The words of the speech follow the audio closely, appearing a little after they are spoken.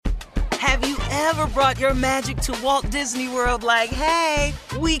Have you ever brought your magic to Walt Disney World like, hey,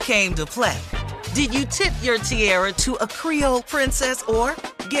 we came to play? Did you tip your tiara to a Creole princess or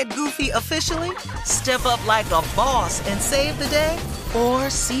get goofy officially? Step up like a boss and save the day? Or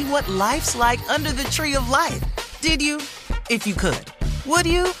see what life's like under the tree of life? Did you? If you could. Would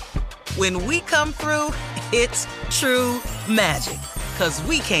you? When we come through, it's true magic. 'Cause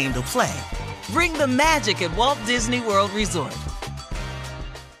we came to play. Bring the magic at Walt Disney World Resort.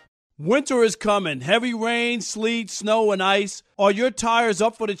 Winter is coming. Heavy rain, sleet, snow, and ice. Are your tires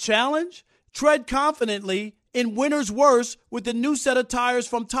up for the challenge? Tread confidently in winter's worst with the new set of tires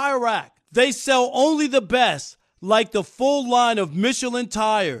from Tire Rack. They sell only the best, like the full line of Michelin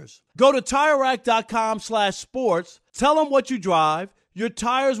tires. Go to TireRack.com/sports. Tell them what you drive. Your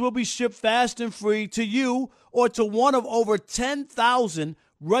tires will be shipped fast and free to you or to one of over 10,000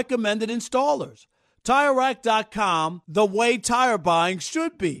 recommended installers. TireRack.com, the way tire buying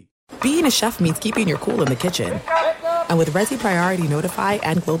should be. Being a chef means keeping your cool in the kitchen. And with Resi Priority Notify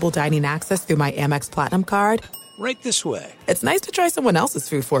and Global Dining Access through my Amex Platinum card, right this way. It's nice to try someone else's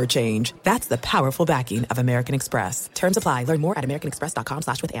food for a change. That's the powerful backing of American Express. Terms apply. Learn more at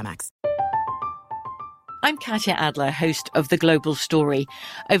americanexpress.com/withAmex. I'm Katya Adler, host of The Global Story.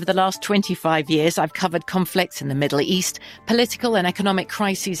 Over the last 25 years, I've covered conflicts in the Middle East, political and economic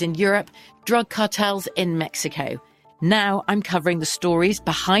crises in Europe, drug cartels in Mexico. Now I'm covering the stories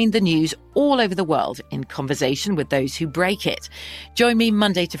behind the news all over the world in conversation with those who break it. Join me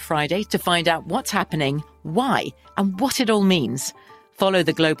Monday to Friday to find out what's happening, why, and what it all means. Follow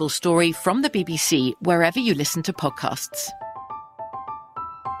The Global Story from the BBC wherever you listen to podcasts.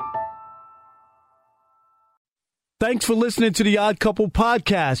 Thanks for listening to the Odd Couple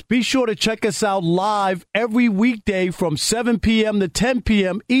podcast. Be sure to check us out live every weekday from 7 p.m. to 10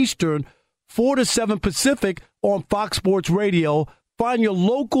 p.m. Eastern, 4 to 7 Pacific on Fox Sports Radio. Find your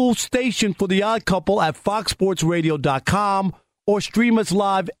local station for the Odd Couple at foxsportsradio.com or stream us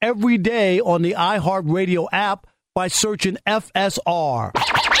live every day on the iHeartRadio app by searching FSR. Now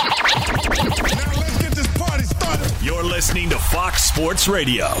let's get this party started. You're listening to Fox Sports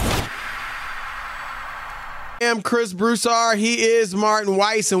Radio. I'm Chris Broussard. He is Martin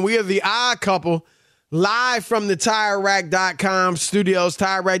Weiss, and we are the Odd Couple live from the TireRack.com studios.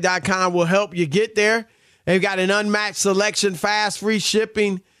 TireRack.com will help you get there. They've got an unmatched selection, fast, free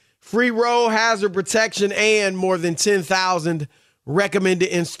shipping, free roll hazard protection, and more than 10,000 recommended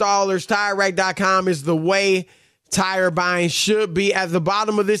installers. TireRack.com is the way tire buying should be. At the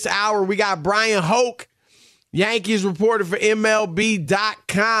bottom of this hour, we got Bryan Hoch, Yankees reporter for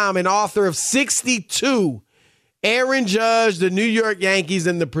MLB.com and author of 62, Aaron Judge, the New York Yankees,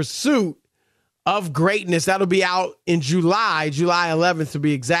 and the Pursuit of Greatness. That'll be out in July 11th to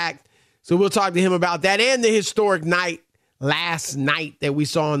be exact. So we'll talk to him about that and the historic night last night that we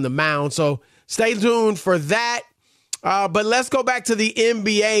saw on the mound. So stay tuned for that. But let's go back to the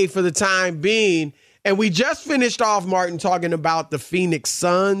NBA for the time being. And we just finished off, Martin, talking about the Phoenix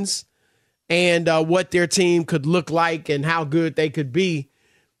Suns and what their team could look like and how good they could be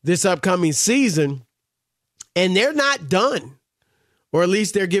this upcoming season. And they're not done, or at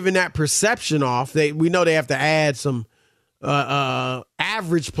least they're giving that perception off. We know they have to add some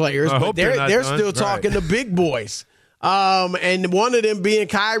average players, but they're still talking to big boys. And one of them being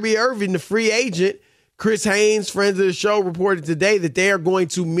Kyrie Irving, the free agent. Chris Haynes, friends of the show, reported today that they are going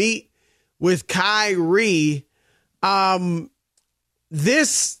to meet with Kyrie.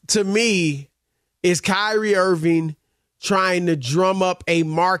 This, to me, is Kyrie Irving trying to drum up a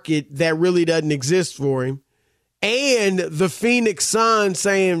market that really doesn't exist for him. And the Phoenix Suns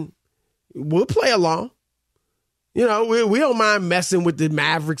saying, we'll play along. You know, we don't mind messing with the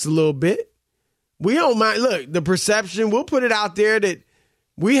Mavericks a little bit. We don't mind. Look, the perception, we'll put it out there that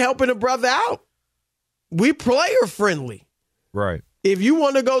we helping a brother out. We player friendly. Right. If you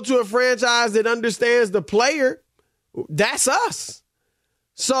want to go to a franchise that understands the player, that's us.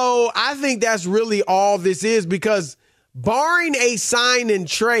 So I think that's really all this is, because barring a sign and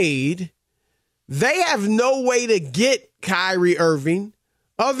trade, they have no way to get Kyrie Irving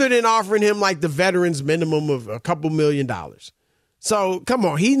other than offering him like the veterans minimum of a couple $1 million. So come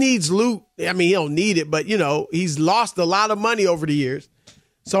on, he needs loot. I mean, he don't need it, but you know, he's lost a lot of money over the years.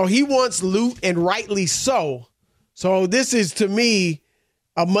 So he wants loot, and rightly so. So this is, to me,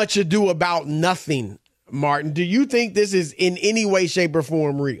 a much ado about nothing. Martin, do you think this is in any way, shape, or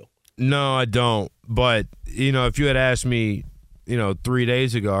form real? No, I don't. But, you know, if you had asked me, 3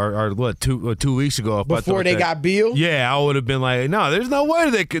 days ago or what, 2 weeks ago. Before they got Beal? Yeah, I would have been like, no, there's no way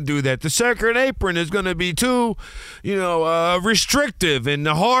they could do that. The second apron is going to be too, restrictive, and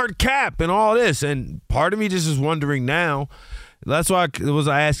the hard cap and all this. And part of me just is wondering now, That's why I was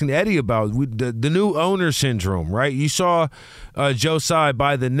asking Eddie about the new owner syndrome, right? You saw Joe Tsai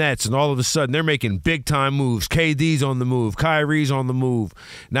buy the Nets, and all of a sudden they're making big-time moves. KD's on the move. Kyrie's on the move.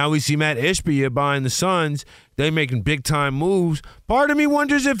 Now we see Matt Ishbia buying the Suns. They're making big-time moves. Part of me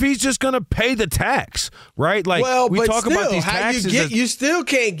wonders if he's just going to pay the tax, right? Like, we talk about these taxes. You still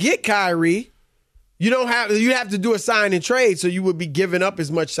can't get Kyrie. You have to do a sign and trade, so you would be giving up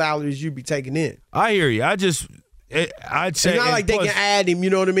as much salary as you'd be taking in. I hear you. I'd say it's not like they can add him, you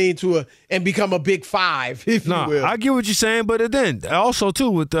know what I mean, and become a big five, if you will. I get what you're saying, but then also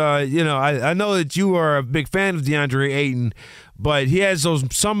too with I know that you are a big fan of DeAndre Ayton, but he has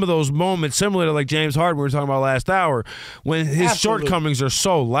some of those moments similar to like James Harden we were talking about last hour when his shortcomings are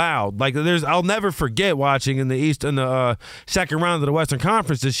so loud. Like I'll never forget watching in the second round of the Western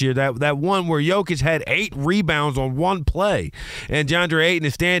Conference this year that one where Jokic had 8 rebounds on one play and DeAndre Ayton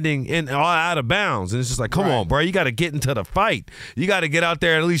is standing out of bounds, and it's just like, come on, bro, you got to get into the fight. You got to get out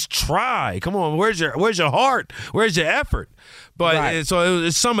there and at least try. Come on, where's your heart? Where's your effort? But so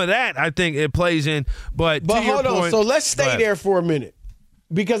it's some of that I think it plays in. But hold on, so let's stay there for a minute,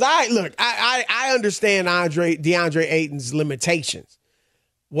 because I understand DeAndre Ayton's limitations.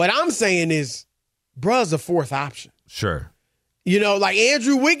 What I'm saying is, bruh's a fourth option. Sure, like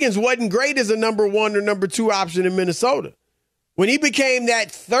Andrew Wiggins wasn't great as a number 1 or number 2 option in Minnesota. When he became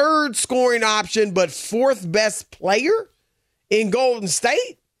that third scoring option but fourth best player in Golden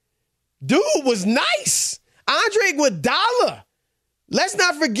State, dude was nice. Andre Iguodala. Let's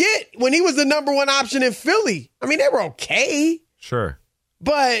not forget when he was the number 1 option in Philly. I mean, they were okay. Sure.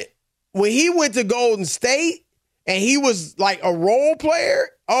 But when he went to Golden State and he was like a role player,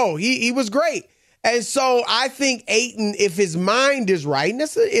 he was great. And so I think Ayton, if his mind is right, and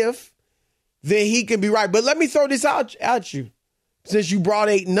that's an if, then he can be right. But let me throw this out at you. Since you brought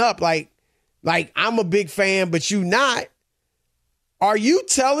Ayton up, like I'm a big fan, but you not. Are you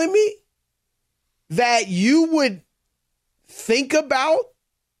telling me that you would think about,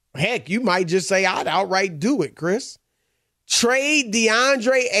 heck, you might just say, I'd outright do it, Chris, trade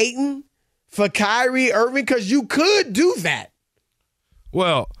DeAndre Ayton for Kyrie Irving? Because you could do that.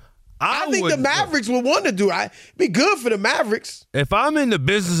 Well, I think the Mavericks would want to do it. It'd be good for the Mavericks. If I'm in the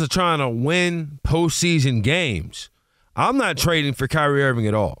business of trying to win postseason games, I'm not trading for Kyrie Irving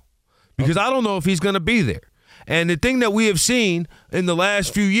at all, because I don't know if he's going to be there. And the thing that we have seen in the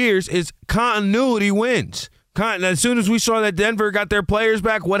last few years is continuity wins. As soon as we saw that Denver got their players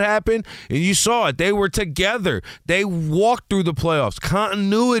back, what happened? And you saw it. They were together. They walked through the playoffs.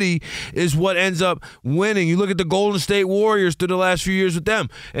 Continuity is what ends up winning. You look at the Golden State Warriors through the last few years with them,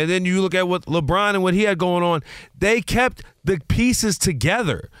 and then you look at what LeBron and what he had going on. They kept the pieces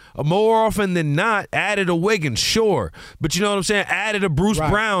together. More often than not, added a Wiggins, sure. But you know what I'm saying? Added a Bruce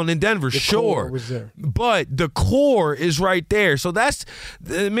Brown in Denver, the sure. Core was there. But the core is right there. So that's,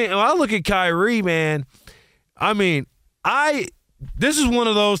 man, when I look at Kyrie, man, I mean, this is one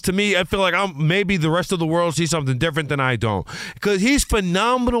of those, to me, I feel like maybe the rest of the world sees something different than I don't. Because he's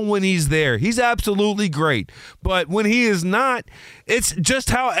phenomenal when he's there. He's absolutely great. But when he is not, it's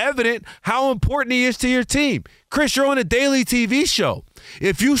just how evident how important he is to your team. Chris, you're on a daily TV show.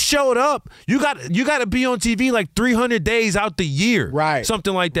 If you showed up, you got to be on TV like 300 days out the year. Right.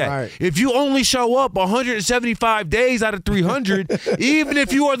 Something like that. Right. If you only show up 175 days out of 300, even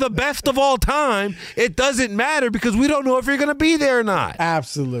if you are the best of all time, it doesn't matter because we don't know if you're going to be there or not.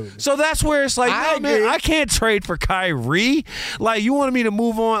 Absolutely. So that's where it's like, I no, man, I can't trade for Kyrie. Like, you wanted me to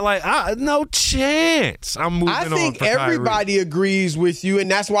move on? Like, no chance I'm moving on for Kyrie. I think everybody agrees with you,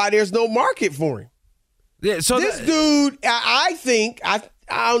 and that's why there's no market for him. Yeah, so this dude, I think, I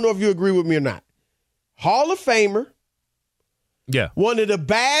don't know if you agree with me or not. Hall of Famer. Yeah. One of the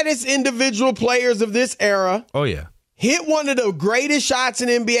baddest individual players of this era. Oh, yeah. Hit one of the greatest shots in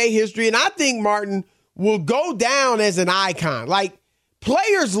NBA history. And I think Martin will go down as an icon. Like,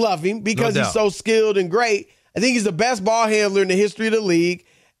 players love him because he's so skilled and great. I think he's the best ball handler in the history of the league.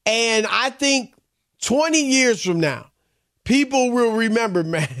 And I think 20 years from now, people will remember,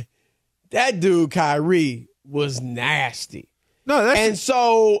 man, that dude, Kyrie, was nasty. No, and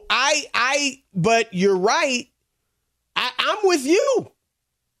so but you're right. I'm with you.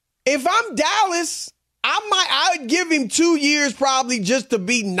 If I'm Dallas, I would give him 2 years probably just to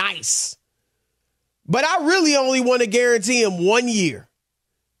be nice. But I really only want to guarantee him 1 year.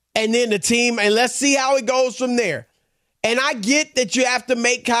 And then the team, and let's see how it goes from there. And I get that you have to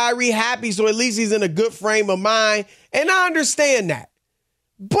make Kyrie happy so at least he's in a good frame of mind. And I understand that.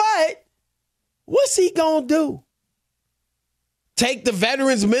 But what's he going to do? Take the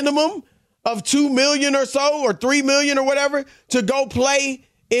veterans minimum of $2 million or so, or $3 million or whatever, to go play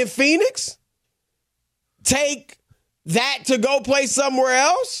in Phoenix? Take that to go play somewhere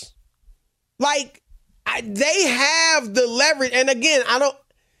else? Like, they have the leverage. And again,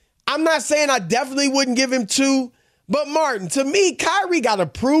 I'm not saying I definitely wouldn't give him 2, but Martin, to me, Kyrie got to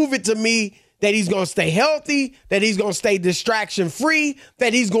prove it to me that he's going to stay healthy, that he's going to stay distraction-free,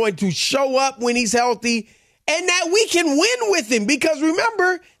 that he's going to show up when he's healthy, and that we can win with him. Because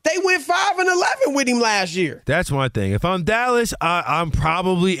remember, they went 5-11 with him last year. That's my thing. If I'm Dallas, I'm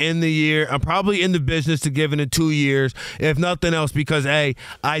probably in the business to giving it 2 years, if nothing else, because, hey,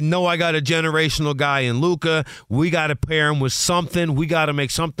 I know I got a generational guy in Luka. We got to pair him with something. We got to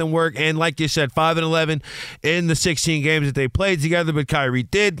make something work. And like you said, 5-11 in the 16 games that they played together, but Kyrie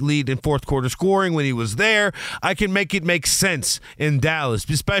did lead in fourth quarter scoring when he was there. I can make it make sense in Dallas,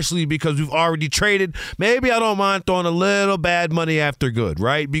 especially because we've already traded. Maybe I don't mind throwing a little bad money after good,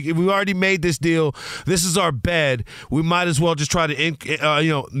 right? If we already made this deal, this is our bed. We might as well just try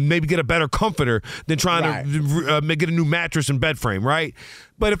to, maybe get a better comforter than trying to get a new mattress and bed frame, right?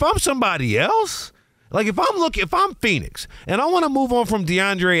 But if I'm somebody else, like if I'm Phoenix and I want to move on from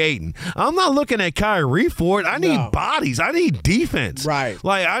DeAndre Ayton, I'm not looking at Kyrie for it. I need bodies. I need defense. Right.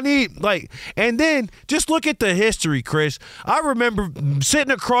 And then just look at the history, Chris. I remember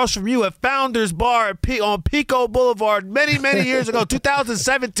sitting across from you at Founders Bar on Pico Boulevard many, many years ago,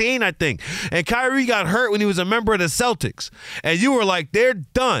 2017, I think. And Kyrie got hurt when he was a member of the Celtics. And you were like, they're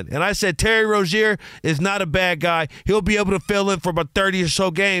done. And I said, Terry Rozier is not a bad guy. He'll be able to fill in for about 30 or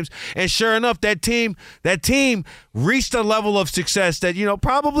so games. And sure enough, that team reached a level of success that,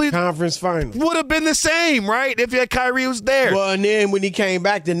 probably conference final would have been the same, right? If Kyrie was there. Well, and then when he came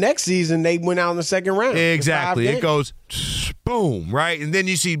back the next season, they went out in the second round. Exactly. It goes boom, right? And then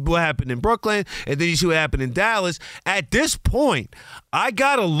you see what happened in Brooklyn, and then you see what happened in Dallas. At this point, I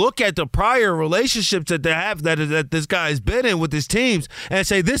got to look at the prior relationships that they have that this guy's been in with his teams and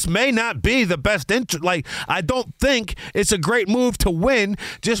say this may not be the best interest. Like, I don't think it's a great move to win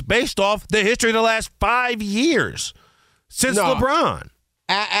just based off the history of the last 5 years since LeBron.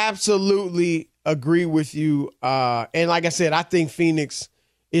 I absolutely agree with you. And like I said, I think Phoenix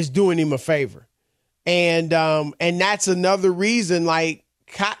is doing him a favor. And that's another reason, like,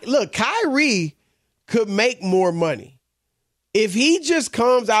 look, Kyrie could make more money. If he just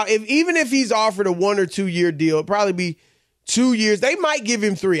comes out, even if he's offered a 1 or 2 year deal, it'll probably be 2 years. They might give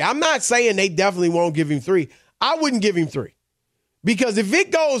him 3. I'm not saying they definitely won't give him 3. I wouldn't give him 3. Because if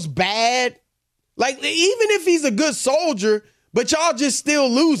it goes bad, like even if he's a good soldier, but y'all just still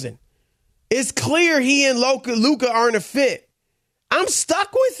losing, it's clear he and Luka aren't a fit. I'm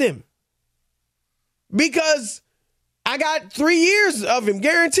stuck with him. Because I got 3 years of him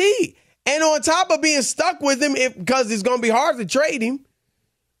guaranteed. And on top of being stuck with him, because it's going to be hard to trade him,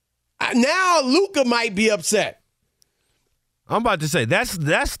 now Luka might be upset. I'm about to say, that's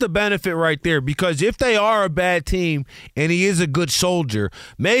the benefit right there, because if they are a bad team and he is a good soldier,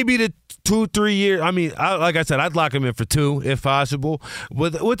 maybe the 2-3 years, like I said, I'd lock him in for 2 if possible,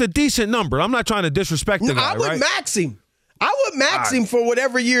 with a decent number. I'm not trying to disrespect the guy, I would right? max him. I would max him for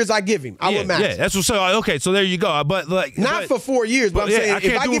whatever years I give him. I would max him. Yeah, that's what. So okay, so there you go. But not for 4 years. But I'm saying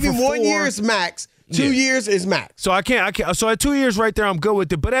if I give him 1 year, it's max. 2 years is max. So I can't. So at 2 years right there, I'm good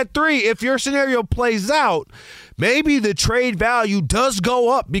with it. But at 3, if your scenario plays out, maybe the trade value does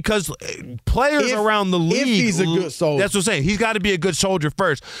go up because players around the league. If he's a good soldier. That's what I'm saying. He's got to be a good soldier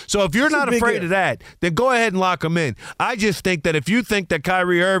first. So if you're not afraid of that, then go ahead and lock him in. I just think that if you think that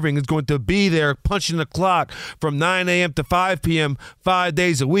Kyrie Irving is going to be there punching the clock from 9 a.m. to 5 p.m. 5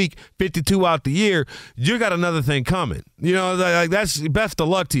 days a week, 52 out the year, you got another thing coming. That's best of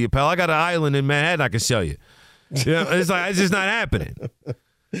luck to you, pal. I got an island in Manhattan I can sell you. It's just not happening.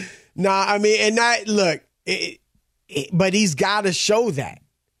 But he's got to show that.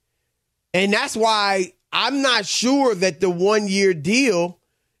 And that's why I'm not sure that the 1 year deal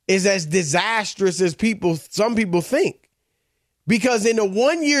is as disastrous as some people think. Because in a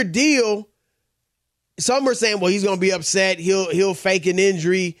 1 year deal, some are saying, well, he's going to be upset. He'll fake an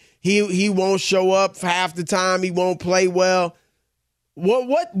injury. He won't show up for half the time. He won't play well.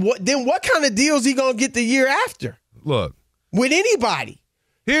 What kind of deal is he going to get the year after? Look, with anybody.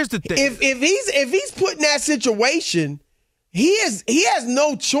 Here's the thing. If he's put in that situation, he has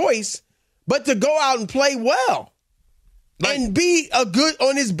no choice but to go out and play well and be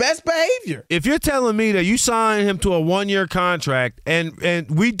on his best behavior. If you're telling me that you sign him to a 1 year contract, and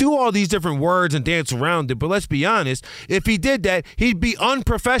we do all these different words and dance around it, but let's be honest, if he did that, he'd be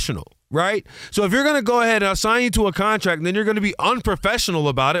unprofessional. Right? So if you're going to go ahead and assign you to a contract, and then you're going to be unprofessional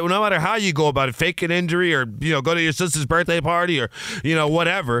about it, no matter how you go about it, fake an injury or, go to your sister's birthday party or,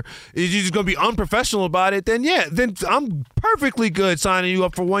 whatever, you're just going to be unprofessional about it, then I'm perfectly good signing you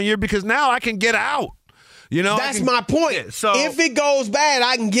up for 1 year because now I can get out. You know, that's my point. Yeah, so if it goes bad,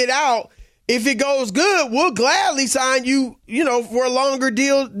 I can get out. If it goes good, we'll gladly sign you, for a longer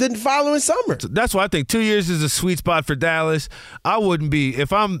deal than the following summer. That's why I think 2 years is a sweet spot for Dallas. I wouldn't be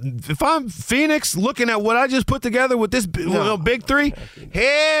if I'm Phoenix looking at what I just put together with this big three.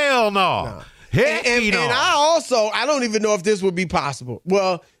 Hell no. And I don't even know if this would be possible.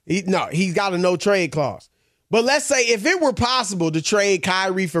 Well, he's got a no trade clause. But let's say if it were possible to trade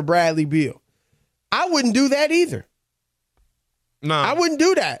Kyrie for Bradley Beal, I wouldn't do that either. No, I wouldn't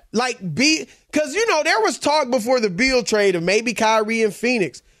do that. Because, there was talk before the Beal trade of maybe Kyrie and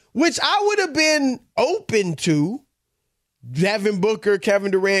Phoenix, which I would have been open to. Devin Booker,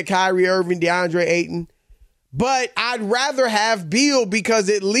 Kevin Durant, Kyrie Irving, DeAndre Ayton. But I'd rather have Beal because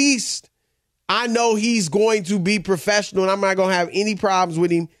at least I know he's going to be professional and I'm not going to have any problems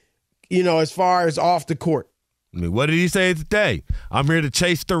with him, as far as off the court. I mean, what did he say today? I'm here to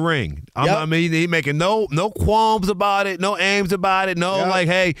chase the ring. He making no qualms about it, no aims about it,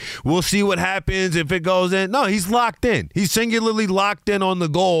 hey, we'll see what happens if it goes in. No, he's locked in. He's singularly locked in on the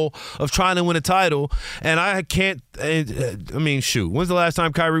goal of trying to win a title. And I can't, shoot. When's the last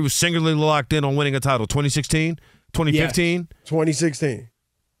time Kyrie was singularly locked in on winning a title? 2016? 2015? Yes, 2016.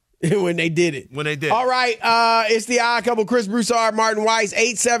 When they did it. All right, it's the Odd Couple. Chris Broussard, Martin Weiss,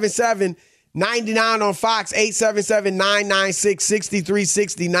 877-99 on Fox,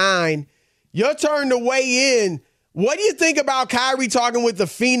 877-996-6369. Your turn to weigh in. What do you think about Kyrie talking with the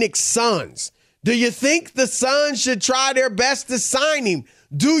Phoenix Suns? Do you think the Suns should try their best to sign him?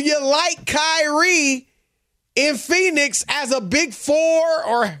 Do you like Kyrie in Phoenix as a big four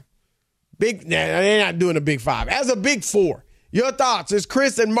or big? Nah, they're not doing a big five. As a big four. Your thoughts. It's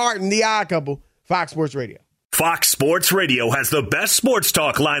Chris and Martin, the Odd Couple, Fox Sports Radio. Fox Sports Radio has the best sports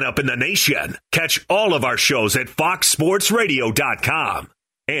talk lineup in the nation. Catch all of our shows at foxsportsradio.com.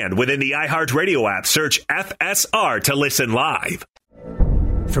 And within the iHeartRadio app, search FSR to listen live.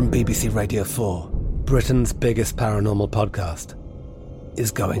 From BBC Radio 4, Britain's biggest paranormal podcast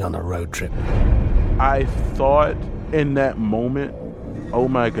is going on a road trip. I thought in that moment, oh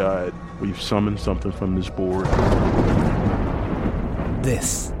my God, we've summoned something from this board.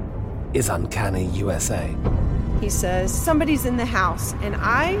 This is Uncanny USA. He says, somebody's in the house, and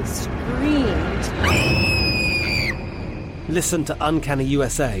I screamed. Listen to Uncanny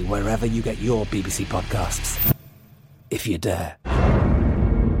USA wherever you get your BBC podcasts, if you dare.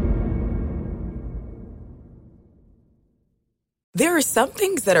 There are some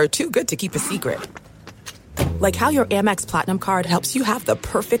things that are too good to keep a secret. Like how your Amex Platinum card helps you have the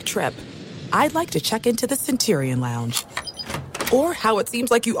perfect trip. I'd like to check into the Centurion Lounge. Or how it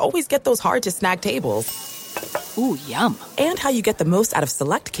seems like you always get those hard-to-snag tables. Ooh, yum. And how you get the most out of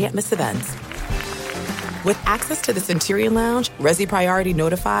select can't-miss events. With access to the Centurion Lounge, Resi Priority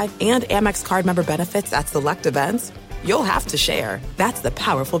Notified, and Amex card member benefits at select events, you'll have to share. That's the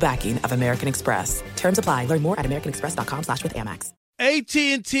powerful backing of American Express. Terms apply. Learn more at americanexpress.com/withAmex.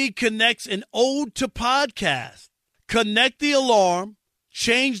 AT&T connects an ode to podcast. Connect the alarm.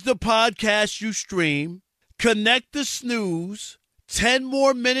 Change the podcast you stream. Connect the snooze. 10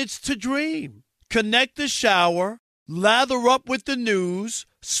 more minutes to dream. Connect the shower. Lather up with the news,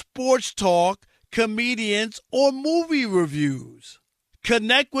 sports talk, comedians, or movie reviews.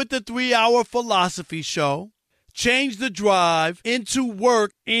 Connect with the 3-hour philosophy show. Change the drive into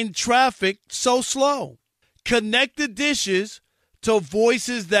work in traffic so slow. Connect the dishes to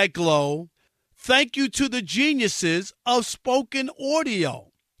voices that glow. Thank you to the geniuses of spoken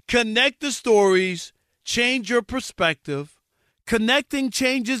audio. Connect the stories. Change your perspective. Connecting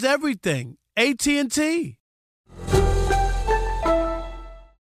changes everything. AT&T.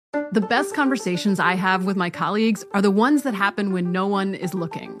 The best conversations I have with my colleagues are the ones that happen when no one is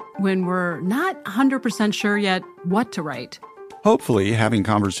looking, when we're not 100% sure yet what to write. Hopefully, having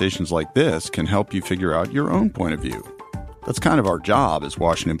conversations like this can help you figure out your own point of view. That's kind of our job as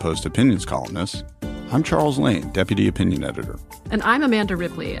Washington Post opinions columnists. I'm Charles Lane, Deputy Opinion Editor. And I'm Amanda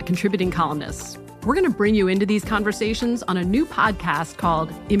Ripley, a contributing columnist. We're going to bring you into these conversations on a new podcast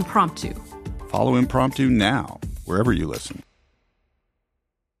called Impromptu. Follow Impromptu now, wherever you listen.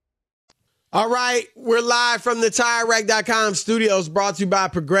 All right, we're live from the TireRack.com studios, brought to you by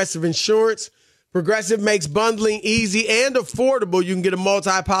Progressive Insurance. Progressive makes bundling easy and affordable. You can get a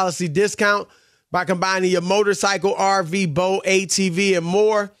multi-policy discount by combining your motorcycle, RV, boat, ATV, and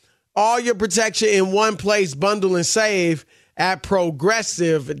more. All your protection in one place. Bundle and save at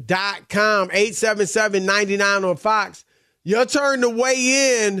Progressive.com. 877-99 on Fox. Your turn to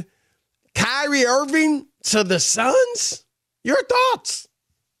weigh in. Kyrie Irving to the Suns? Your thoughts?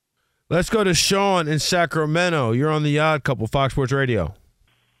 Let's go to Sean in Sacramento. You're on the Odd Couple, Fox Sports Radio.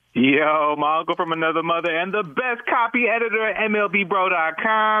 Yo, my uncle from another mother and the best copy editor at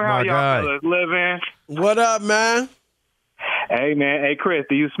MLBBro.com. How y'all fellas living? What up, man? Hey, man. Hey, Chris,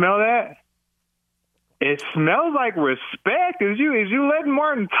 do you smell that? It smells like respect. Is you letting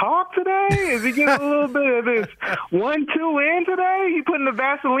Martin talk today? Is he getting a little bit of this 1-2 in today? You putting the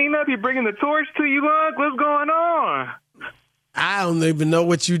Vaseline up? You bringing the torch to you, Unc? What's going on? I don't even know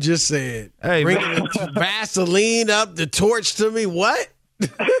what you just said. Hey, bringing the Vaseline up, the torch to me. What?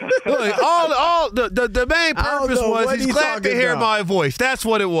 Look, the main purpose was he's glad to hear my voice. That's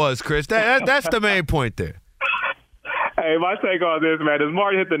what it was, Chris. That's the main point there. Hey, my take on this, man, is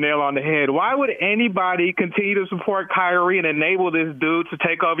Martin hit the nail on the head. Why would anybody continue to support Kyrie and enable this dude to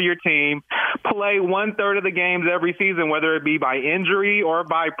take over your team, play 1/3 of the games every season, whether it be by injury or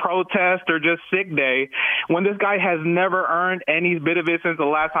by protest or just sick day, when this guy has never earned any bit of it since the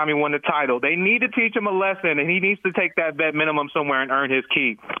last time he won the title? They need to teach him a lesson, and he needs to take that vet minimum somewhere and earn his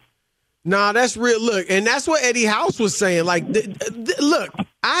keep. Nah, that's real. Look, and that's what Eddie House was saying. Like, look,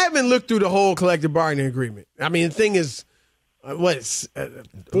 I haven't looked through the whole collective bargaining agreement. I mean, the thing is,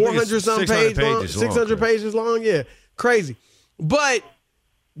 400-something pages long? 600 pages long? Yeah, crazy. But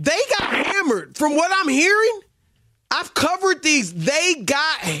they got hammered. From what I'm hearing, I've covered these. They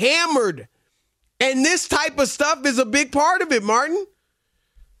got hammered. And this type of stuff is a big part of it, Martin.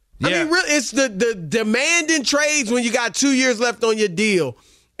 Yeah. I mean, really, it's the demanding trades when you got 2 years left on your deal.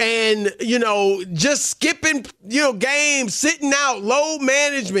 And, just skipping, games, sitting out, load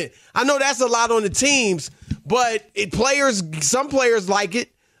management. I know that's a lot on the teams, but some players like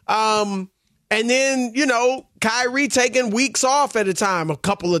it. And then, Kyrie taking weeks off at a time, a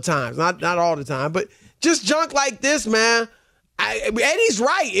couple of times, not all the time, but just junk like this, man. Eddie's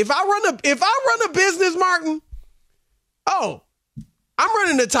right. If I run a business, Martin, I'm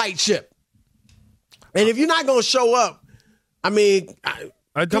running a tight ship. And if you're not going to show up, I mean,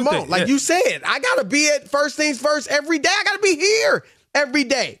 come on. Like you said, I got to be at first things first every day. I got to be here every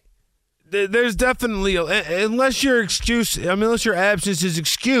day. There's definitely, unless your absence is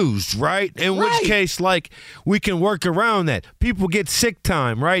excused, right? In which case, we can work around that. People get sick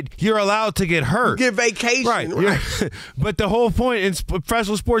time, right? You're allowed to get hurt. You get vacation. Right. But the whole point in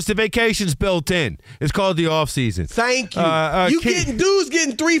professional sports, the vacation's built in. It's called the off season. Thank you. Dudes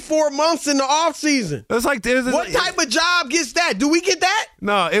getting 3-4 months in the off season. It's like what type of job gets that? Do we get that?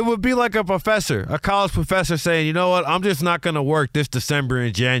 No, it would be like a college professor saying, you know what? I'm just not going to work this December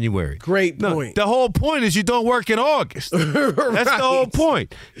and January. Great point. The whole point is you don't work in August. That's the whole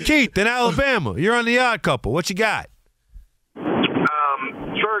point. Keith, in Alabama, you're on the Odd Couple. What you got?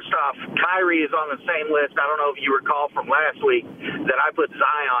 First off, Kyrie is on the same list. I don't know if you recall from last week that I put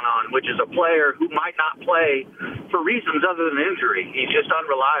Zion on, which is a player who might not play for reasons other than injury. He's just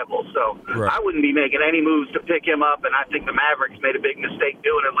unreliable. So I wouldn't be making any moves to pick him up, and I think the Mavericks made a big mistake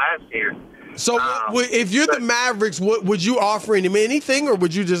doing it last year. So if you're the Mavericks, would you offer him anything, or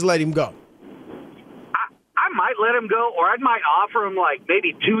would you just let him go? I might let him go, or I might offer him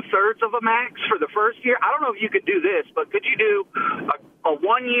maybe 2/3 of a max for the first year. I don't know if you could do this, but could you do a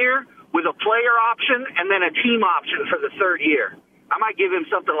 1 year with a player option and then a team option for the third year? I might give him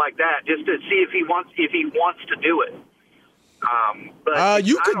something like that just to see if he wants to do it. But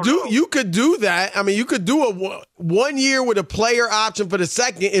you could do that. I mean, you could do a 1 year with a player option for the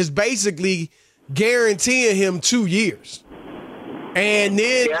second is basically guaranteeing him 2 years. And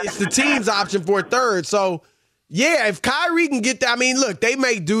then it's the team's option for a third. So, yeah, if Kyrie can get that, I mean, look, they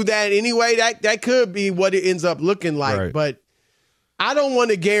may do that anyway. That could be what it ends up looking like. Right. But I don't want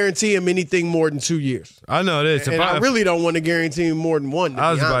to guarantee him anything more than 2 years. I know this. And I really don't want to guarantee him more than one.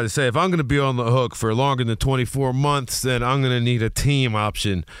 I was about to say, if I'm going to be on the hook for longer than 24 months, then I'm going to need a team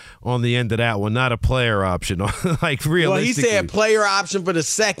option on the end of that one, not a player option. Realistically. Well, he said player option for the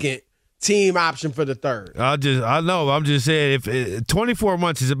second, team option for the third. I'm just saying, if 24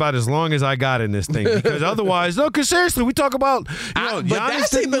 months is about as long as I got in this thing, because otherwise, because seriously, we talk about, but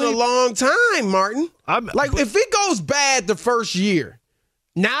that's been a long time, Martin. If it goes bad the first year,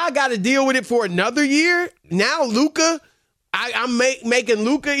 now I got to deal with it for another year. Now Luka, I'm making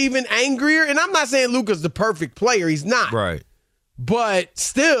Luka even angrier, and I'm not saying Luka's the perfect player. He's not. Right. But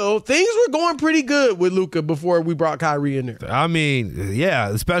still, things were going pretty good with Luka before we brought Kyrie in there. I mean, yeah,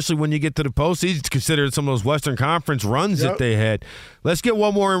 especially when you get to the postseason, considered some of those Western Conference runs that they had. Let's get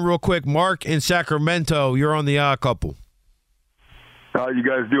one more in real quick. Mark in Sacramento, you're on the Odd Couple. How you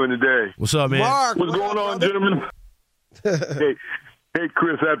guys doing today? What's up, man? Mark, what's going on, gentlemen? Hey,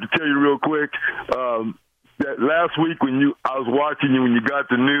 Chris, I have to tell you real quick. that last week I was watching you when you got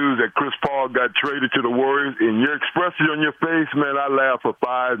the news that Chris Paul got traded to the Warriors, and your expression on your face, man, I laughed for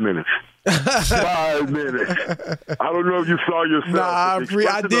 5 minutes. 5 minutes. I don't know if you saw yourself. Nah,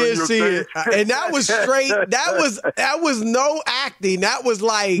 I did see it, and that was straight. That was no acting. That was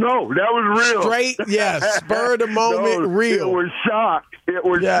like that was real. Straight, spur of the moment, real. It was shock.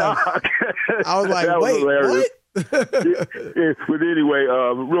 Shock. I was like, wait, what? But anyway,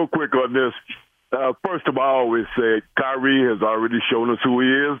 real quick on this. First of all, I always say Kyrie has already shown us who he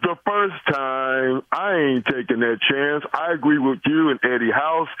is. The first time, I ain't taking that chance. I agree with you and Eddie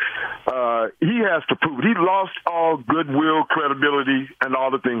House. He has to prove it. He lost all goodwill, credibility, and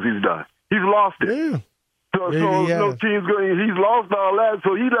all the things he's done. He's lost it. Yeah. So no team's going. He's lost all that,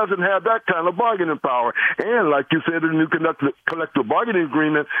 so he doesn't have that kind of bargaining power. And like you said, in the new collective bargaining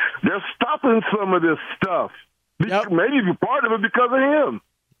agreement, they're stopping some of this stuff. Yep. Maybe you're part of it because of him.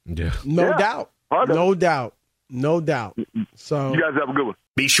 Yeah. No doubt. No doubt. So you guys have a good one.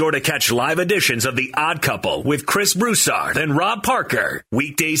 Be sure to catch live editions of The Odd Couple with Chris Broussard and Rob Parker.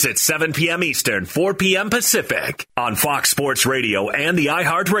 Weekdays at 7 p.m. Eastern, 4 p.m. Pacific on Fox Sports Radio and the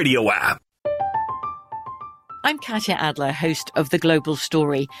iHeartRadio app. I'm Katya Adler, host of The Global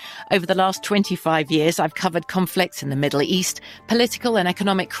Story. Over the last 25 years, I've covered conflicts in the Middle East, political and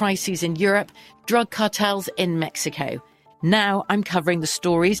economic crises in Europe, drug cartels in Mexico. Now I'm covering the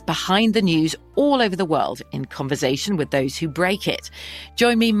stories behind the news all over the world in conversation with those who break it.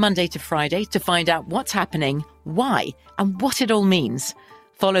 Join me Monday to Friday to find out what's happening, why, and what it all means.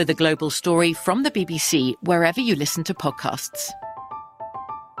 Follow The Global Story from the BBC wherever you listen to podcasts.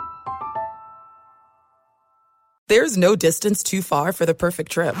 There's no distance too far for the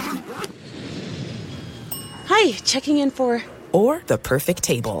perfect trip. Hi, checking in for... Or the perfect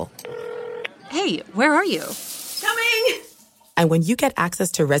table. Hey, where are you? Coming! And when you get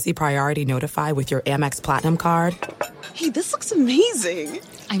access to Resi Priority Notify with your Amex Platinum card... Hey, this looks amazing.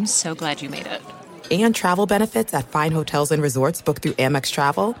 I'm so glad you made it. And travel benefits at fine hotels and resorts booked through Amex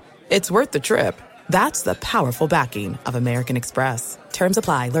Travel, it's worth the trip. That's the powerful backing of American Express. Terms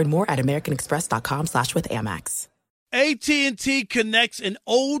apply. Learn more at americanexpress.com/withAmex. AT&T connects an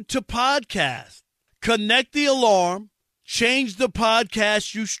ode to podcast. Connect the alarm, change the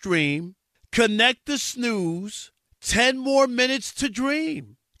podcast you stream, connect the snooze, 10 more minutes to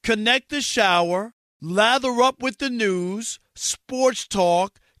dream. Connect the shower, lather up with the news, sports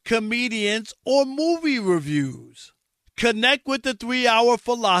talk, comedians, or movie reviews. Connect with the 3-hour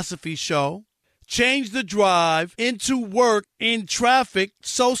philosophy show. Change the drive into work in traffic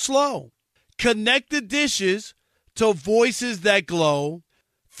so slow. Connect the dishes to voices that glow.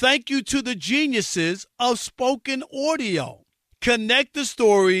 Thank you to the geniuses of spoken audio. Connect the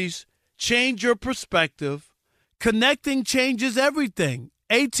stories, change your perspective. Connecting changes everything.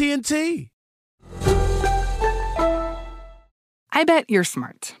 AT&T. I bet you're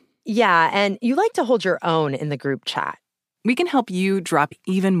smart. Yeah, and you like to hold your own in the group chat. We can help you drop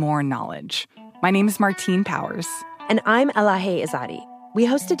even more knowledge. My name is Martine Powers. And I'm Elahe Izadi. We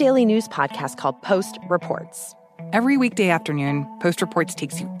host a daily news podcast called Post Reports. Every weekday afternoon, Post Reports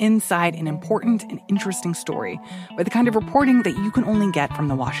takes you inside an important and interesting story with the kind of reporting that you can only get from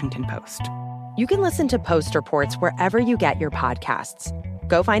the Washington Post. You can listen to Post Reports wherever you get your podcasts.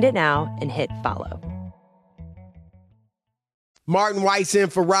 Go find it now and hit follow. Martin Weiss in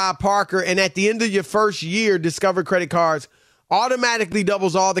for Rob Parker. And at the end of your first year, Discover Credit Cards automatically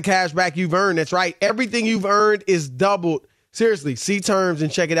doubles all the cash back you've earned. That's right. Everything you've earned is doubled. Seriously, see terms and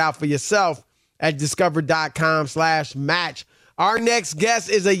check it out for yourself at discover.com/match. Our next guest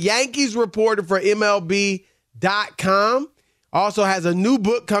is a Yankees reporter for MLB.com. Also has a new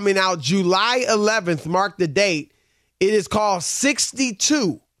book coming out July 11th. Mark the date. It is called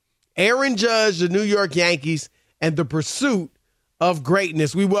 62, Aaron Judge, the New York Yankees, and the Pursuit of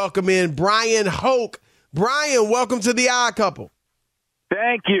Greatness. We welcome in Bryan Hoch. Bryan, welcome to The Odd Couple.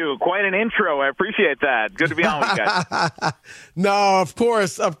 Thank you. Quite an intro. I appreciate that. Good to be on with you guys. No, of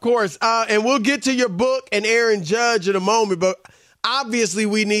course. And we'll get to your book and Aaron Judge in a moment, but obviously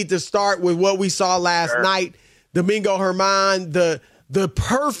we need to start with what we saw last night. Domingo Germán, the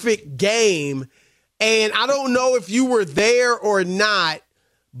perfect game. And I don't know if you were there or not,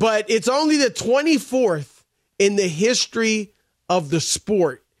 but it's only the 24th in the history of the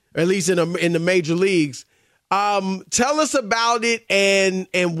sport, or at least in the major leagues. Tell us about it and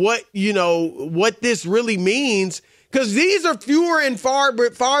what this really means, because these are fewer and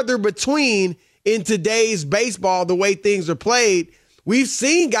farther between in today's baseball, the way things are played. We've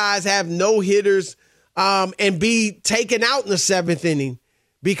seen guys have no hitters and be taken out in the 7th inning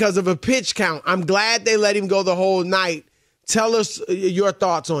because of a pitch count. I'm glad they let him go the whole night. Tell us your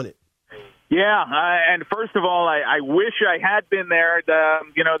thoughts on it. Yeah, and first of all, I wish I had been there.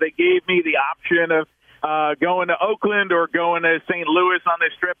 They gave me the option of going to Oakland or going to St. Louis on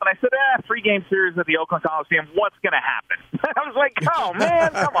this trip. And I said, 3-game series at the Oakland Coliseum, what's going to happen? I was like, oh,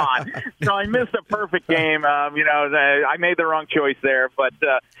 man, come on. So I missed a perfect game. I made the wrong choice there. But,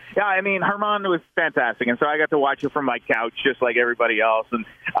 Herman was fantastic. And so I got to watch it from my couch just like everybody else. And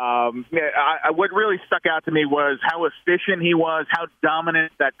what really stuck out to me was how efficient he was, how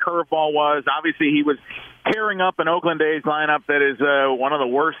dominant that curveball was. Obviously, he was tearing up an Oakland A's lineup that is one of the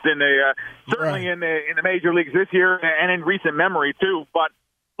worst in the certainly in the major leagues this year and in recent memory too. But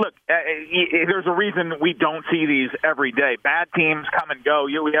look, there's a reason we don't see these every day. Bad teams come and go.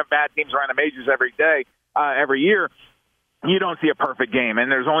 We have bad teams around the majors every day, every year. You don't see a perfect game,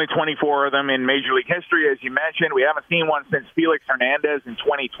 and there's only 24 of them in Major League history, as you mentioned. We haven't seen one since Felix Hernandez in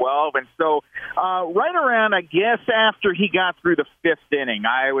 2012. And so right around, I guess, after he got through the fifth inning,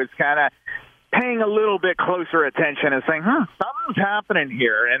 I was kind of paying a little bit closer attention and saying, something's happening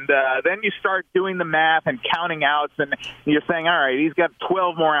here. And then you start doing the math and counting outs, and you're saying, all right, he's got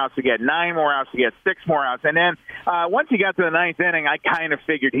 12 more outs to get, 9 more outs to get, 6 more outs. And then once he got to the ninth inning, I kind of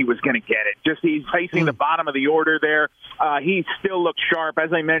figured he was going to get it. Just he's facing the bottom of the order there. He still looked sharp.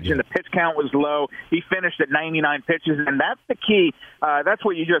 As I mentioned, the pitch count was low. He finished at 99 pitches, and that's the key. That's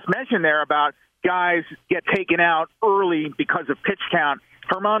what you just mentioned there about guys get taken out early because of pitch count.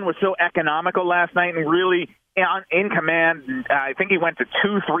 Herman was so economical last night and really in command. I think he went to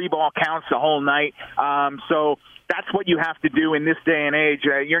 2 3-ball counts the whole night. So that's what you have to do in this day and age.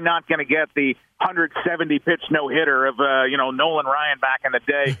 You're not going to get the 170-pitch no-hitter of Nolan Ryan back in the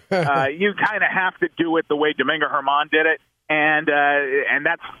day. You kind of have to do it the way Domingo Herman did it, and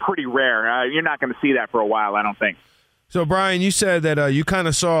that's pretty rare. You're not going to see that for a while, I don't think. So, Bryan, you said that you kind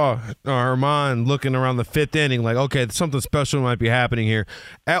of saw Herman looking around the fifth inning like, okay, something special might be happening here.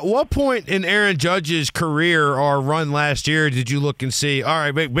 At what point in Aaron Judge's career or run last year did you look and see, all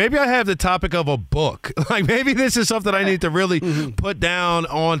right, maybe I have the topic of a book. Like maybe this is something I need to really put down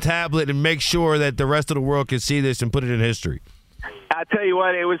on tablet and make sure that the rest of the world can see this and put it in history? I tell you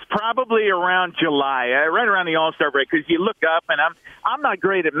what, it was probably around July, right around the All-Star break, because you look up, and I'm not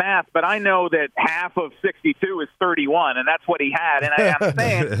great at math, but I know that half of 62 is 31, and that's what he had. And I'm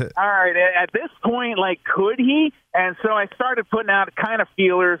saying, all right, at this point, like, could he? And so I started putting out kind of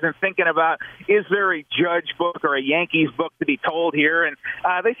feelers and thinking about, is there a Judge book or a Yankees book to be told here? And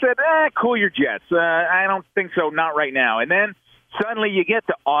they said, cool your jets. I don't think so, not right now. And then suddenly you get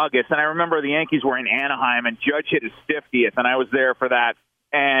to August, and I remember the Yankees were in Anaheim, and Judge hit his 50th, and I was there for that.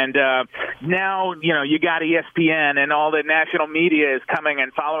 And now, you got ESPN, and all the national media is coming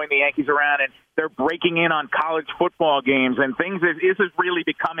and following the Yankees around, and they're breaking in on college football games, and things. This is really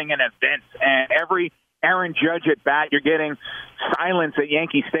becoming an event. And every Aaron Judge at bat, you're getting silence at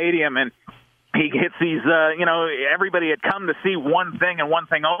Yankee Stadium, and he hits these, everybody had come to see one thing and one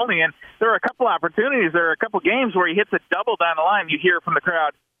thing only. And there are a couple opportunities. There are a couple games where he hits a double down the line. You hear from the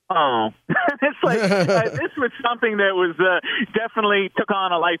crowd, oh. It's like this was something that was definitely took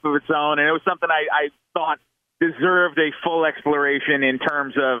on a life of its own. And it was something I thought deserved a full exploration in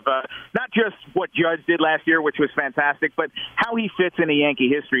terms of not just what Judge did last year, which was fantastic, but how he fits into Yankee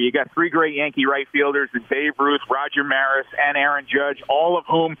history. You got 3 great Yankee right fielders, Babe Ruth, Roger Maris, and Aaron Judge, all of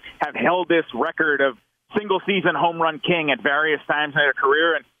whom have held this record of single-season home run king at various times in their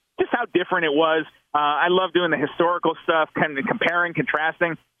career, and just how different it was. I love doing the historical stuff, kind of comparing,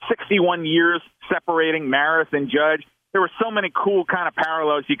 contrasting. 61 years separating Maris and Judge. There were so many cool kind of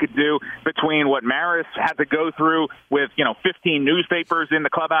parallels you could do between what Maris had to go through with, 15 newspapers in the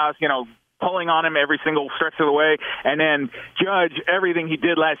clubhouse, pulling on him every single stretch of the way. And then Judge, everything he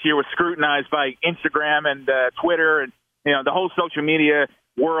did last year was scrutinized by Instagram and Twitter and, the whole social media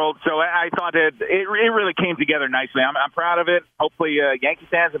world. So I thought it really came together nicely. I'm proud of it. Hopefully Yankee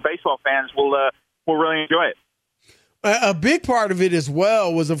fans and baseball fans will really enjoy it. A big part of it as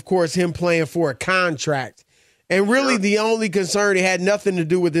well was, of course, him playing for a contract. And really the only concern, it had nothing to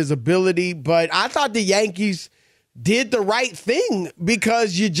do with his ability. But I thought the Yankees did the right thing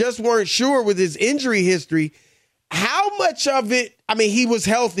because you just weren't sure with his injury history how much of it, he was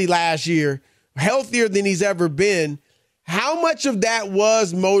healthy last year, healthier than he's ever been. How much of that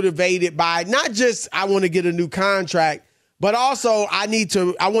was motivated by not just I want to get a new contract, but also I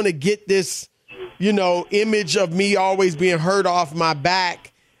want to get this, image of me always being hurt off my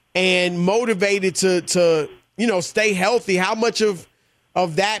back and motivated to stay healthy. How much of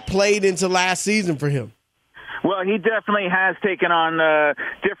that played into last season for him? Well, he definitely has taken on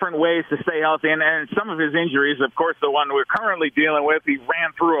different different ways to stay healthy. And some of his injuries, of course, the one we're currently dealing with, he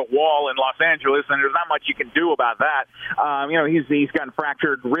ran through a wall in Los Angeles, and there's not much you can do about that. He's gotten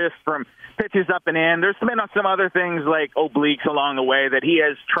fractured wrist from pitches up and in. There's been some other things like obliques along the way that he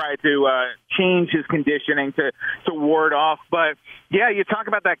has tried to change his conditioning to ward off. But, yeah, you talk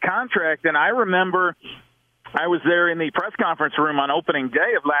about that contract, and I remember I was there in the press conference room on opening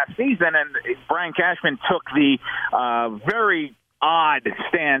day of last season, and Brian Cashman took the very odd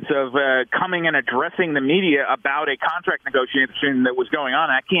stance of coming and addressing the media about a contract negotiation that was going on.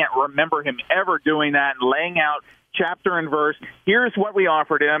 I can't remember him ever doing that and laying out chapter and verse. Here's what we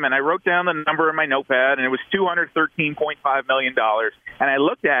offered him, and I wrote down the number in my notepad, and it was $213.5 million. And I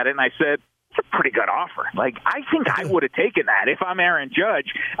looked at it, and I said, it's a pretty good offer. Like, I think I would have taken that if I'm Aaron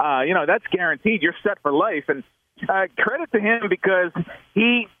Judge. That's guaranteed. You're set for life. And credit to him because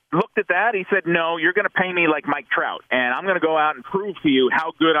he looked at that. He said, no, you're going to pay me like Mike Trout, and I'm going to go out and prove to you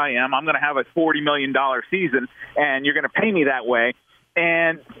how good I am. I'm going to have a $40 million season, and you're going to pay me that way.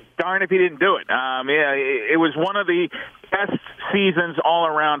 And darn if he didn't do it. It was one of the best seasons all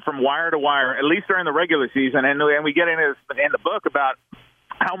around from wire to wire, at least during the regular season. And we get into in the book about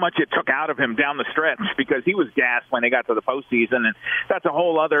how much it took out of him down the stretch because he was gassed when they got to the postseason, and that's a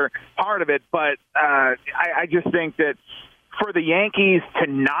whole other part of it. But I just think that for the Yankees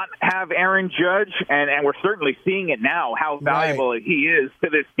to not have Aaron Judge, and we're certainly seeing it now, how valuable he is to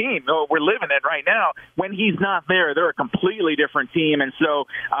this team. We're living it right now. When he's not there, they're a completely different team. And so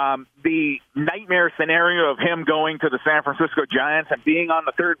the nightmare scenario of him going to the San Francisco Giants and being on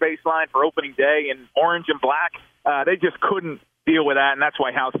the third baseline for opening day in orange and black, they just couldn't deal with that, and that's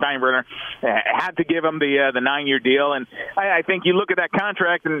why Hal Steinbrenner had to give him the 9-year deal. And I think you look at that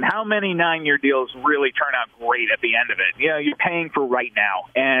contract, and how many 9-year deals really turn out great at the end of it? You're paying for right now.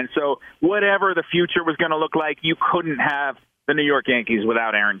 And so whatever the future was going to look like, you couldn't have the New York Yankees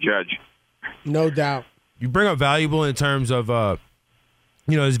without Aaron Judge. No doubt. You bring up valuable in terms of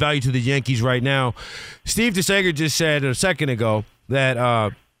his value to the Yankees right now. Steve DeSager just said a second ago that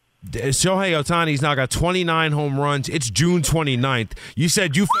Shohei Ohtani's now got 29 home runs. It's June 29th. You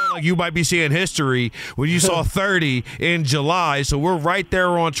said you felt like you might be seeing history when you saw 30 in July. So we're right there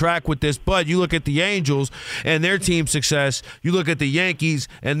on track with this. But you look at the Angels and their team success. You look at the Yankees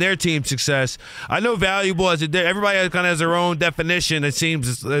and their team success. I know valuable as everybody kind of has their own definition, it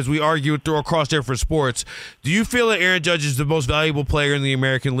seems, as we argue through across different sports. Do you feel that Aaron Judge is the most valuable player in the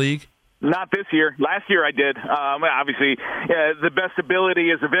American League? Not this year. Last year I did. Obviously, the best ability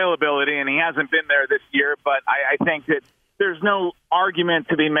is availability, and he hasn't been there this year. But I think that there's no argument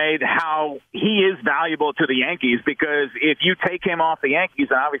to be made how he is valuable to the Yankees, because if you take him off the Yankees,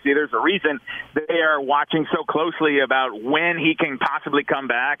 and obviously there's a reason they are watching so closely about when he can possibly come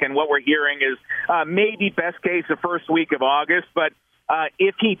back, and what we're hearing is maybe best case the first week of August. But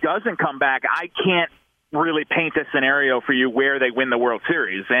if he doesn't come back, I can't really paint a scenario for you where they win the World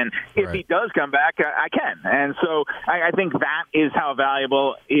Series. And if he does come back, I can. And so I think that is how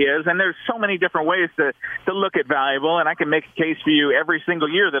valuable he is. And there's so many different ways to look at valuable. And I can make a case for you every single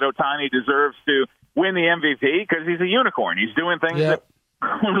year that Ohtani deserves to win the MVP because he's a unicorn. He's doing things that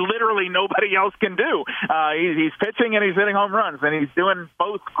literally nobody else can do. He's pitching and he's hitting home runs, and he's doing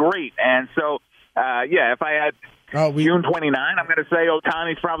both great. And so, if I had June 29, I'm going to say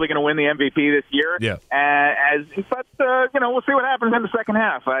Ohtani's probably going to win the MVP this year. Yeah. But we'll see what happens in the second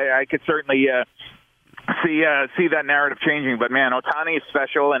half. I could certainly see that narrative changing. But, man, Ohtani is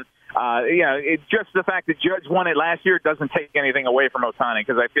special. And, it's just the fact that Judge won it last year doesn't take anything away from Ohtani,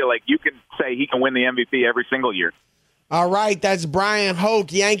 because I feel like you can say he can win the MVP every single year. All right, that's Bryan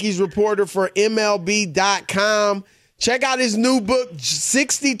Hoch, Yankees reporter for MLB.com. Check out his new book,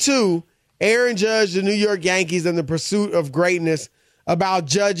 62, Aaron Judge, the New York Yankees, and the Pursuit of Greatness, about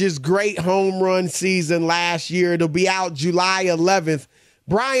Judge's great home run season last year. It'll be out July 11th.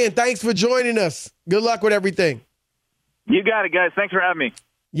 Bryan, thanks for joining us. Good luck with everything. You got it, guys. Thanks for having me.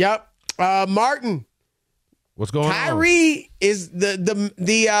 Yep. Martin. What's going on? Kyrie is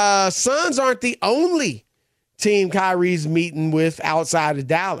the Suns aren't the only team Kyrie's meeting with outside of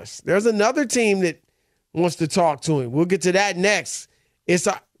Dallas. There's another team that wants to talk to him. We'll get to that next. It's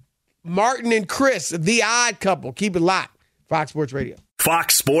Martin and Chris, the odd couple. Keep it locked. Fox Sports Radio.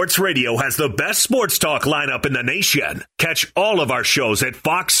 Fox Sports Radio has the best sports talk lineup in the nation. Catch all of our shows at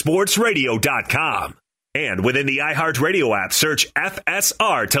foxsportsradio.com. And within the iHeartRadio app, search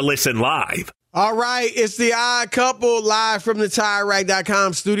FSR to listen live. All right, it's the odd couple live from the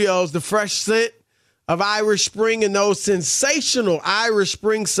TireRack.com studios. The fresh scent of Irish Spring and those sensational Irish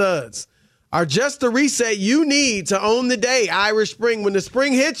Spring suds are just the reset you need to own the day. Irish Spring, when the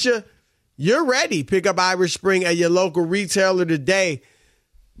spring hits you, you're ready. Pick up Irish Spring at your local retailer today.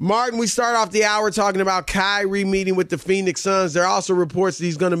 Martin, we start off the hour talking about Kyrie meeting with the Phoenix Suns. There are also reports that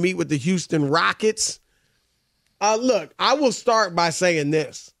he's going to meet with the Houston Rockets. Look, I will start by saying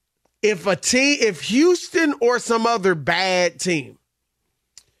this. If Houston or some other bad team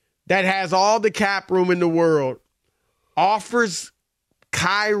that has all the cap room in the world offers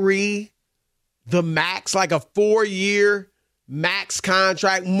Kyrie the max, like a 4-year max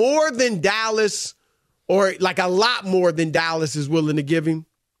contract, more than Dallas, or like a lot more than Dallas is willing to give him,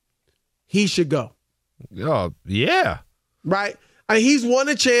 he should go. Oh, yeah. Right? I mean, he's won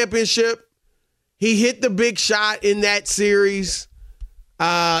a championship. He hit the big shot in that series.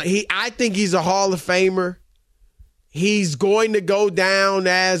 I think he's a Hall of Famer. He's going to go down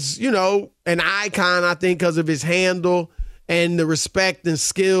as, an icon, I think, because of his handle and the respect and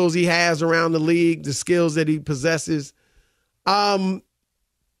skills he has around the league, the skills that he possesses. I don't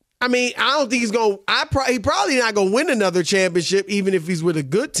think he's going to – he probably not going to win another championship even if he's with a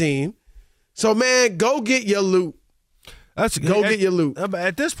good team. So, man, go get your loot. Get your loot.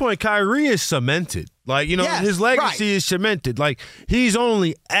 At this point, Kyrie is cemented. His legacy is cemented. He's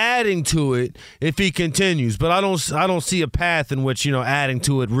only adding to it if he continues. But I don't see a path in which, adding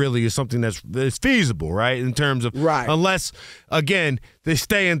to it really is something that's feasible, right? In terms of unless, again, they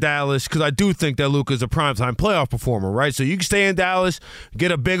stay in Dallas, because I do think that Luka's a primetime playoff performer, right? So you can stay in Dallas,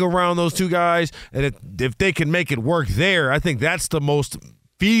 get a big around those two guys, and if they can make it work there, I think that's the most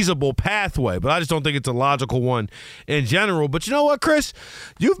feasible pathway, but I just don't think it's a logical one in general. But you know what, Chris?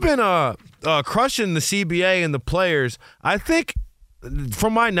 You've been crushing the CBA and the players. I think,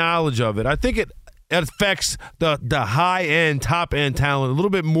 from my knowledge of it, I think it affects the high-end, top-end talent a little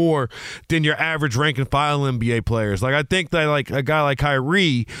bit more than your average rank-and-file NBA players. I think that a guy like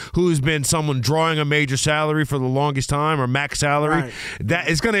Kyrie, who's been someone drawing a major salary for the longest time, or max salary, that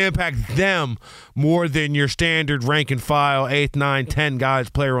is going to impact them more than your standard rank-and-file 8, 9, 10 guys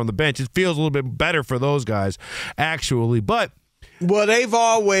player on the bench. It feels a little bit better for those guys, actually. But well,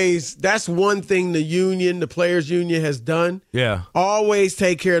 that's one thing the players union has done. Yeah. Always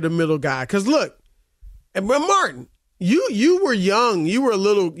take care of the middle guy. Because look, and Martin, you were young. You were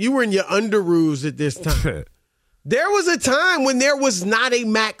in your underoos at this time. There was a time when there was not a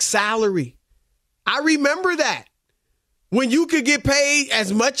max salary. I remember that. When you could get paid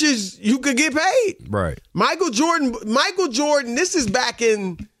as much as you could get paid. Right. Michael Jordan, this is back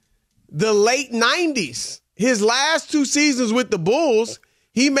in the late 90s. His last 2 seasons with the Bulls,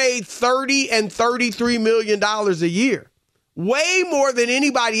 he made $30 and $33 million a year. Way more than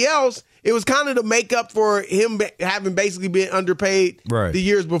anybody else. It was kind of to make up for him having basically been underpaid the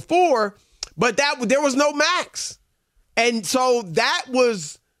years before, but there was no max. And so that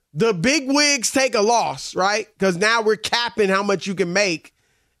was the big wigs take a loss, right? Because now we're capping how much you can make,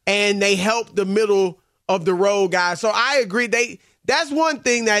 and they help the middle of the road guys. So I agree. That's one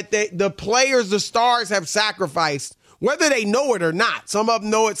thing that the players, the stars have sacrificed, whether they know it or not. Some of them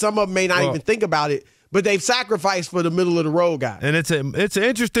know it. Some of them may not even think about it. But they've sacrificed for the middle of the road guy. And it's a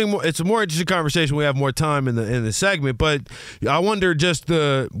more interesting conversation. We have more time in the segment. But I wonder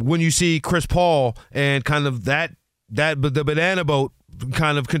when you see Chris Paul and kind of the banana boat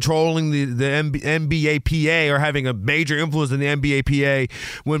kind of controlling the NBA PA, or having a major influence in the NBA PA,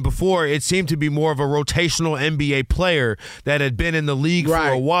 when before it seemed to be more of a rotational NBA player that had been in the league for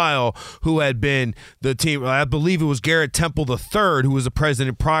a while, who had been the team. I believe it was Garrett Temple III, who was the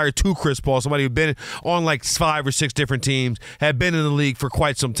president prior to Chris Paul, somebody who'd been on 5 or 6 different teams, had been in the league for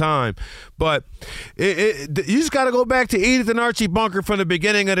quite some time. But you just got to go back to Edith and Archie Bunker from the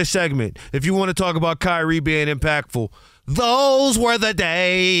beginning of the segment if you want to talk about Kyrie being impactful. Those were the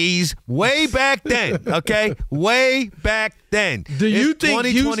days way back then, okay? Way back then. Do you think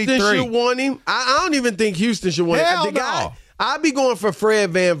Houston should want him? I don't even think Houston should want him. No. I'd be going for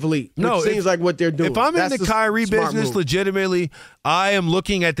Fred VanVleet, which seems like what they're doing. If I'm in the Kyrie business legitimately, I am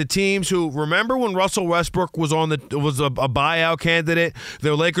looking at the teams who, remember when Russell Westbrook was a buyout candidate,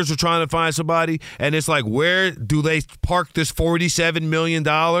 the Lakers were trying to find somebody, and it's like, where do they park this $47 million?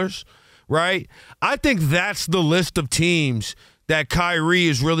 Right? I think that's the list of teams that Kyrie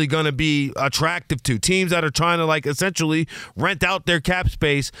is really going to be attractive to. Teams that are trying to essentially rent out their cap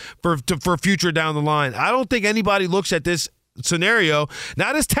space for future down the line. I don't think anybody looks at this scenario,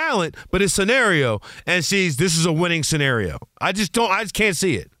 not as talent, but as scenario, and sees this is a winning scenario. I just can't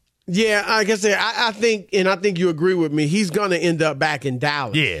see it. Yeah, like I said, I think you agree with me. He's going to end up back in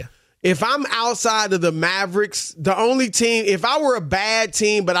Dallas. Yeah. If I'm outside of the Mavericks, the only team, if I were a bad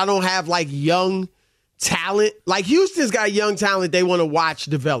team, but I don't have young talent, Houston's got young talent they want to watch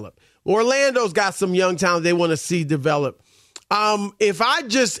develop. Orlando's got some young talent they want to see develop. If I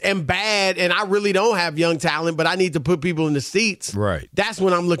just am bad and I really don't have young talent, but I need to put people in the seats, right? That's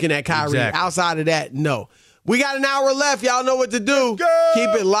when I'm looking at Kyrie. Exactly. Outside of that, no. We got an hour left. Y'all know what to do. Keep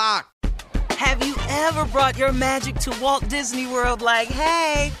it locked. Have you ever brought your magic to Walt Disney World like,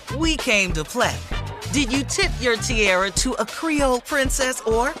 hey, we came to play? Did you tip your tiara to a Creole princess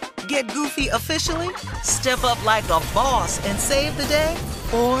or get goofy officially? Step up like a boss and save the day?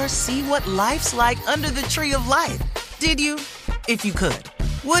 Or see what life's like under the tree of life? Did you? If you could.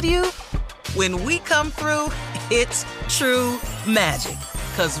 Would you? When we come through, it's true magic.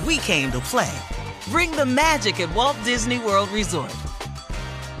 'Cause we came to play. Bring the magic at Walt Disney World Resort.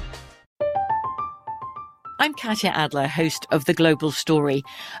 I'm Katya Adler, host of The Global Story.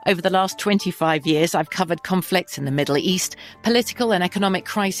 Over the last 25 years, I've covered conflicts in the Middle East, political and economic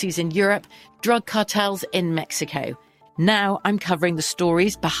crises in Europe, drug cartels in Mexico. Now I'm covering the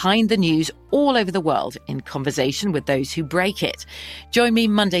stories behind the news all over the world in conversation with those who break it. Join me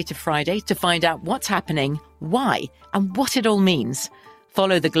Monday to Friday to find out what's happening, why, and what it all means.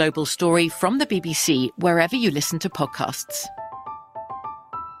 Follow The Global Story from the BBC wherever you listen to podcasts.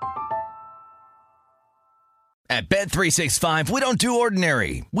 At Bet365, we don't do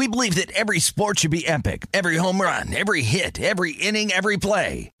ordinary. We believe that every sport should be epic. Every home run, every hit, every inning, every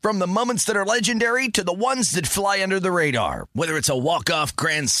play. From the moments that are legendary to the ones that fly under the radar. Whether it's a walk-off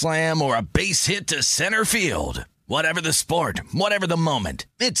grand slam or a base hit to center field. Whatever the sport, whatever the moment.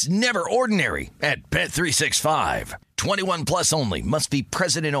 It's never ordinary at Bet365. 21 plus only. Must be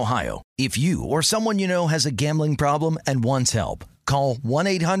present in Ohio. If you or someone you know has a gambling problem and wants help, call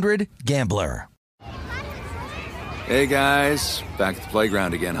 1-800-GAMBLER. Hey guys, back at the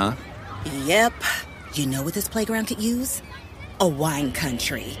playground again, huh? Yep. You know what this playground could use? A wine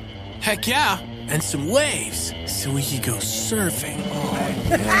country. Heck yeah, and some waves so we could go surfing. Oh,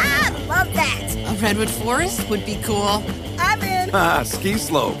 yeah. I love that. A redwood forest would be cool. I'm in. Ski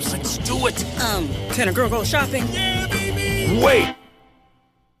slopes. Let's do it. Can a girl go shopping? Yeah, baby. Wait!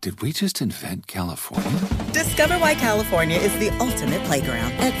 Did we just invent California? Discover why California is the ultimate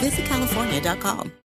playground at visitcalifornia.com.